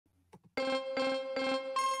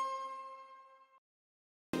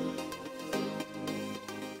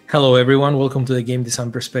Hello everyone, welcome to the Game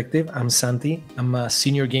Design Perspective. I'm Santi. I'm a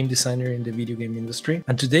senior game designer in the video game industry.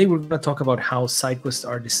 And today we're going to talk about how side quests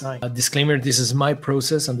are designed. A disclaimer, this is my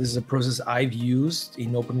process and this is a process I've used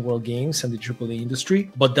in open world games and the AAA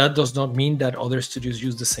industry, but that does not mean that other studios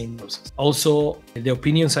use the same process. Also, the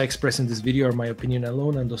opinions I express in this video are my opinion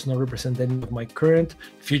alone and does not represent any of my current,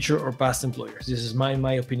 future, or past employers. This is my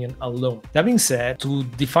opinion alone. That being said, to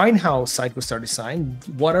define how side quests are designed,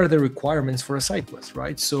 what are the requirements for a side quest,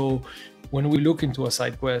 right? So when we look into a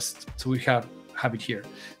side quest, so we have it here.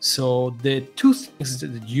 So the two things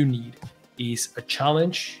that you need is a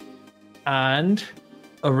challenge and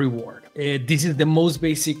a reward. This is the most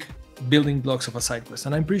basic building blocks of a side quest,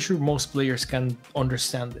 and I'm pretty sure most players can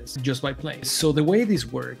understand this just by playing. So the way this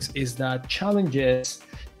works is that challenges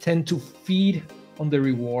tend to feed on the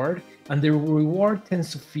reward, and the reward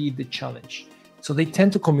tends to feed the challenge. So they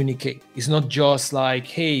tend to communicate. It's not just like,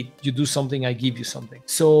 hey, you do something, I give you something.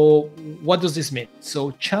 So what does this mean? So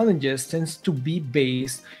challenges tends to be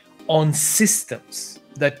based on systems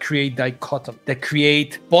that create dichotomy, that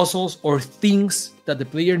create puzzles or things that the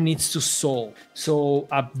player needs to solve. So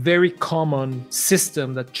a very common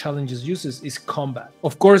system that challenges uses is combat.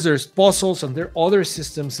 Of course, there's puzzles and there are other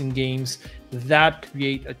systems in games that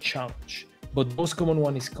create a challenge, but the most common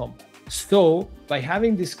one is combat. So by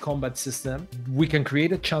having this combat system, we can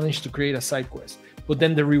create a challenge to create a side quest, but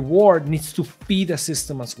then the reward needs to feed a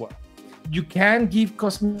system as well. You can give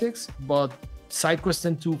cosmetics, but side quests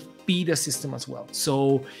tend to feed a system as well.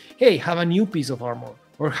 So, hey, have a new piece of armor,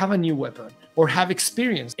 or have a new weapon, or have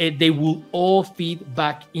experience. They will all feed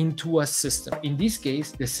back into a system. In this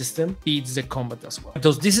case, the system feeds the combat as well.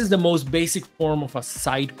 So this is the most basic form of a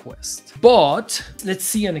side quest. But let's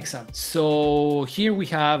see an example. So here we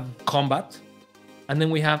have combat, and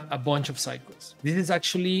then we have a bunch of side quests. This is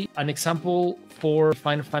actually an example for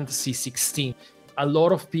Final Fantasy XVI. A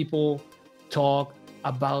lot of people talk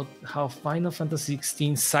about how Final Fantasy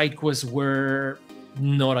XVI side quests were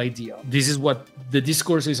not ideal. This is what the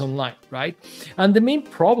discourse is online, right? And the main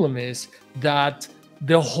problem is that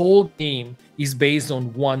the whole game is based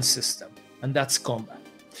on one system, and that's combat.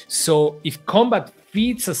 So if combat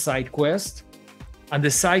feeds a side quest and the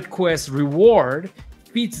side quest reward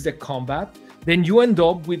feeds the combat, then you end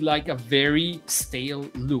up with like a very stale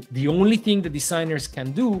loop. The only thing the designers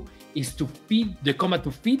can do is to feed the combat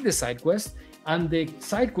to feed the side quest and the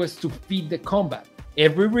side quest to feed the combat.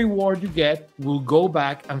 Every reward you get will go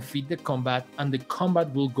back and feed the combat, and the combat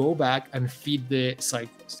will go back and feed the side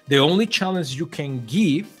quest. The only challenge you can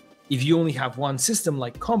give, if you only have one system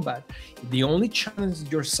like combat, the only challenge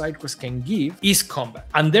your side quest can give is combat.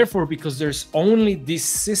 And therefore, because there's only this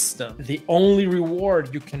system, the only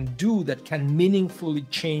reward you can do that can meaningfully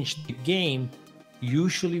change the game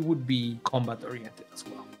usually would be combat oriented as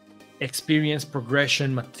well. Experience,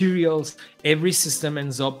 progression, materials, every system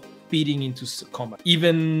ends up feeding into combat.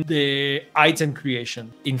 Even the item creation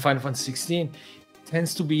in Final Fantasy XVI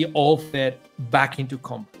tends to be all fed back into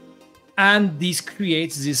combat. And this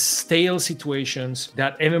creates these stale situations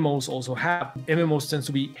that MMOs also have. MMOs tends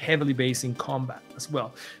to be heavily based in combat as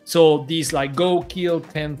well. So these like go kill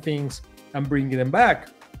 10 things and bring them back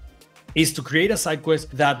is to create a side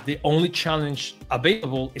quest that the only challenge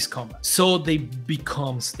available is combat. So they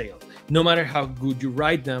become stale. No matter how good you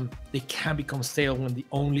write them, they can become stale when the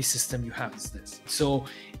only system you have is this. So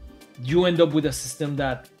you end up with a system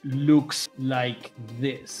that looks like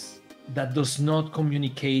this, that does not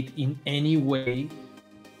communicate in any way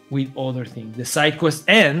with other things. The side quest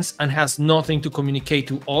ends and has nothing to communicate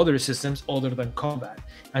to other systems other than combat.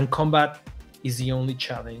 And combat is the only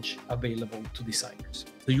challenge available to designers.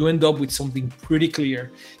 So you end up with something pretty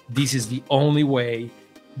clear. This is the only way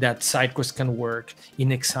that side quests can work in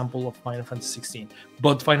example of Final Fantasy XVI.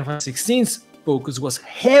 But Final Fantasy XVI's focus was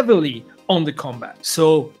heavily on the combat.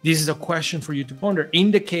 So this is a question for you to ponder. In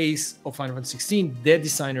the case of Final Fantasy XVI, the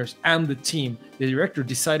designers and the team, the director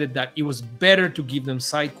decided that it was better to give them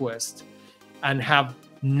side quests and have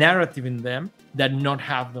narrative in them than not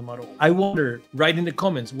have them at all. I wonder, write in the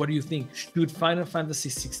comments, what do you think? Should Final Fantasy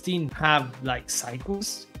XVI have like side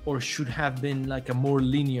quests, or should have been like a more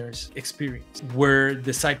linear experience where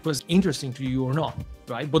the side quest is interesting to you or not,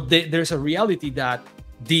 right? But there's a reality that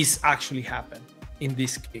this actually happened in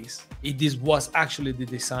this case. This was actually the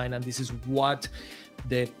design, and this is what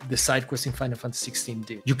the side quest in Final Fantasy XVI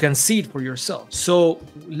did. You can see it for yourself. So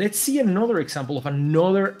let's see another example of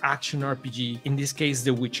another action RPG, in this case,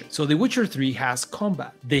 The Witcher. So The Witcher 3 has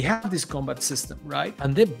combat. They have this combat system, right?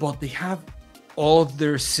 But they have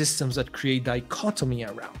other systems that create dichotomy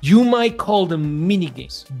around. You might call them mini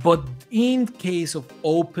games, but in case of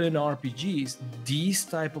open RPGs, these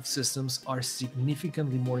type of systems are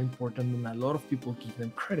significantly more important than a lot of people give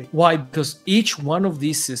them credit. Why? Because each one of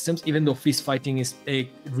these systems, even though fist fighting is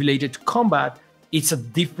related to combat, it's a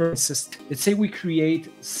different system. Let's say we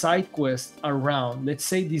create side quests around, let's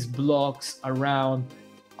say these blocks around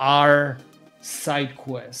our side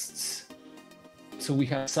quests. So we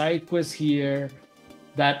have side quests here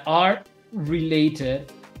that are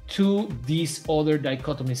related to these other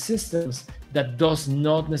dichotomy systems that does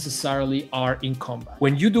not necessarily are in combat.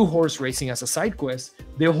 When you do horse racing as a side quest,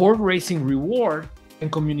 the horse racing reward can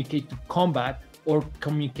communicate to combat or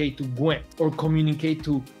communicate to Gwent or communicate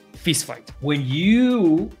to fist fight. When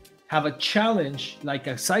you have a challenge like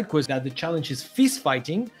a side quest that the challenge is fist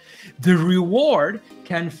fighting, the reward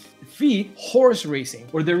can feed horse racing,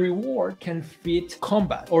 or the reward can feed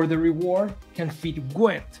combat, or the reward can feed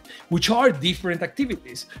Gwent, which are different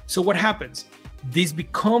activities. So what happens? This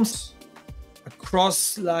becomes a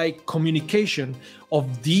cross-like communication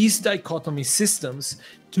of these dichotomy systems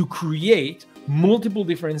to create multiple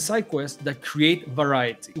different side quests that create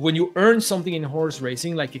variety. When you earn something in horse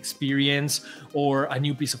racing, like experience or a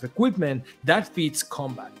new piece of equipment, that feeds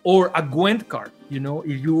combat. Or a Gwent card,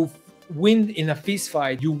 if you win in a fist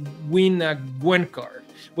fight, you win a Gwent card.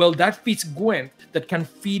 Well, that feeds Gwent that can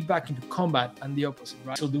feed back into combat and the opposite,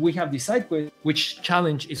 right? So we have the side quest, which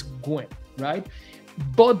challenge is Gwent, right?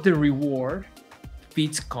 But the reward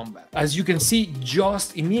feeds combat. As you can see,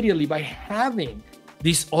 just immediately by having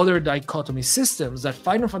these other dichotomy systems that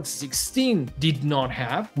Final Fantasy XVI did not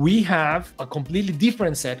have, we have a completely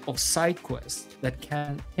different set of side quests that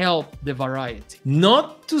can help the variety.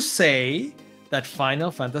 Not to say that Final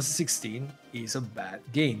Fantasy XVI is a bad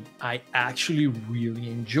game. I actually really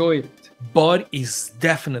enjoyed it, but it's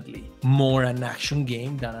definitely more an action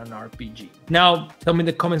game than an RPG. Now, tell me in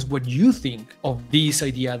the comments what you think of this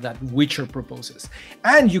idea that Witcher proposes.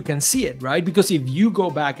 And you can see it, right? Because if you go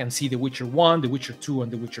back and see The Witcher 1, The Witcher 2,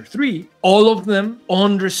 and The Witcher 3, all of them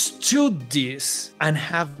understood this and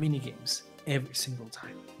have minigames every single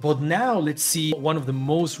time. But now let's see one of the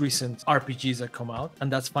most recent RPGs that come out,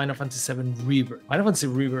 and that's Final Fantasy VII Rebirth. Final Fantasy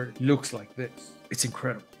Rebirth looks like this. It's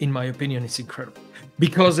incredible. In my opinion, it's incredible.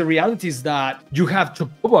 Because the reality is that you have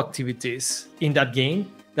chocobo activities in that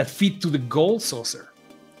game that feed to the gold saucer.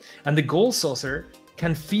 And the gold saucer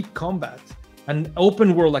can feed combat. And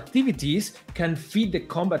open world activities can feed the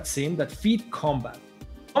combat sim that feed combat.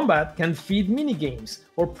 Combat can feed minigames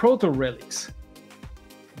or proto-relics.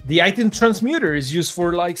 The item transmuter is used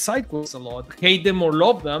for like side quests a lot. Hate them or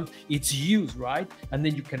love them, it's used, right? And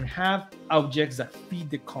then you can have objects that feed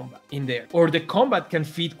the combat in there. Or the combat can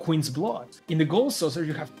feed Queen's Blood. In the Gold Saucer,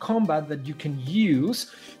 you have combat that you can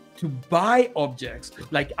use to buy objects,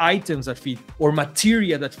 like items that feed, or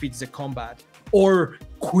materia that feeds the combat, or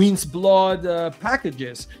Queen's Blood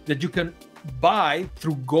packages that you can buy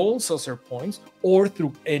through Gold Saucer points, or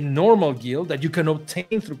through a normal guild that you can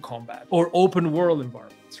obtain through combat, or open world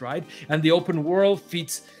environment. Right? And the open world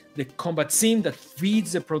feeds the combat scene that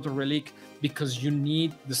feeds the proto-relic because you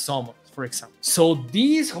need the summons, for example. So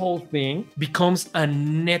this whole thing becomes a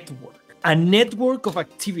network of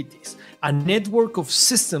activities, a network of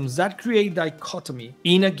systems that create dichotomy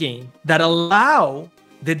in a game that allow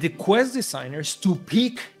the quest designers to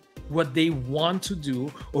pick what they want to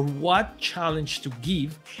do or what challenge to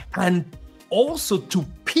give, and also to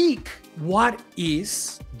pick what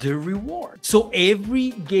is the reward. So every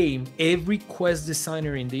game, every quest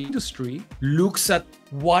designer in the industry looks at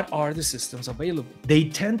what are the systems available. They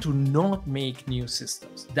tend to not make new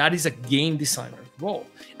systems. That is a game designer's role.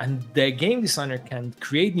 And the game designer can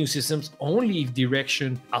create new systems only if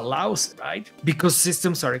direction allows it, right? Because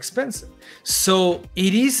systems are expensive. So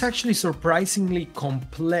it is actually surprisingly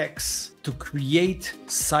complex to create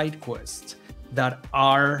side quests that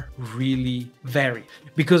are really varied,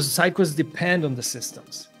 because side quests depend on the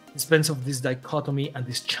systems. It depends on this dichotomy and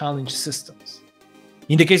these challenge systems.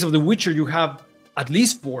 In the case of The Witcher, you have at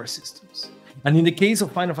least 4 systems. And in the case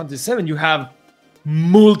of Final Fantasy VII, you have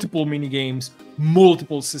multiple minigames,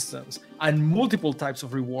 multiple systems, and multiple types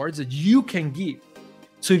of rewards that you can give.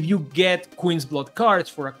 So if you get Queen's Blood cards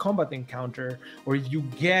for a combat encounter, or if you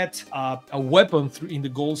get a weapon in the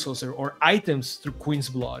Gold Saucer, or items through Queen's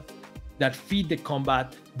Blood that feed the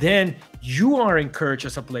combat, then you are encouraged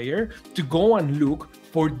as a player to go and look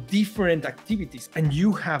for different activities, and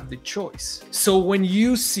you have the choice. So when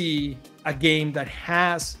you see a game that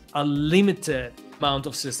has a limited amount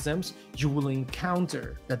of systems, you will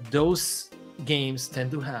encounter that those games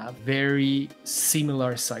tend to have very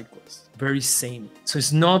similar side quests, very samey. So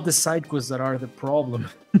it's not the side quests that are the problem.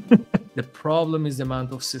 The problem is the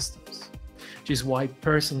amount of systems, which is why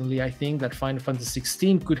personally I think that Final Fantasy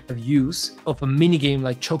XVI could have use of a mini game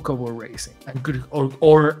like Chocobo Racing and could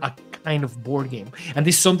or a kind of board game. And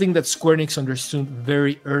this is something that Square Enix understood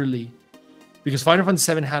very early, because Final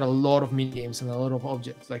Fantasy VII had a lot of mini games and a lot of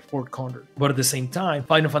objects like Fort Condor. But at the same time,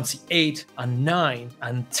 Final Fantasy VIII and 9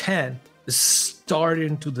 and 10 is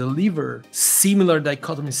starting to deliver similar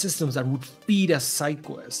dichotomy systems that would feed as side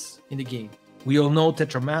quests in the game. We all know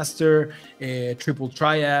Tetramaster, Triple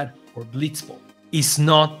Triad, or Blitzball. It's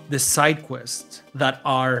not the side quests that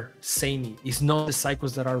are samey. It's not the side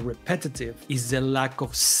quests that are repetitive. It's the lack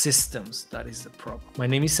of systems that is the problem. My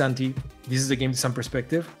name is Santi. This is the Game Design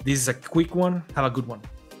Perspective. This is a quick one. Have a good one.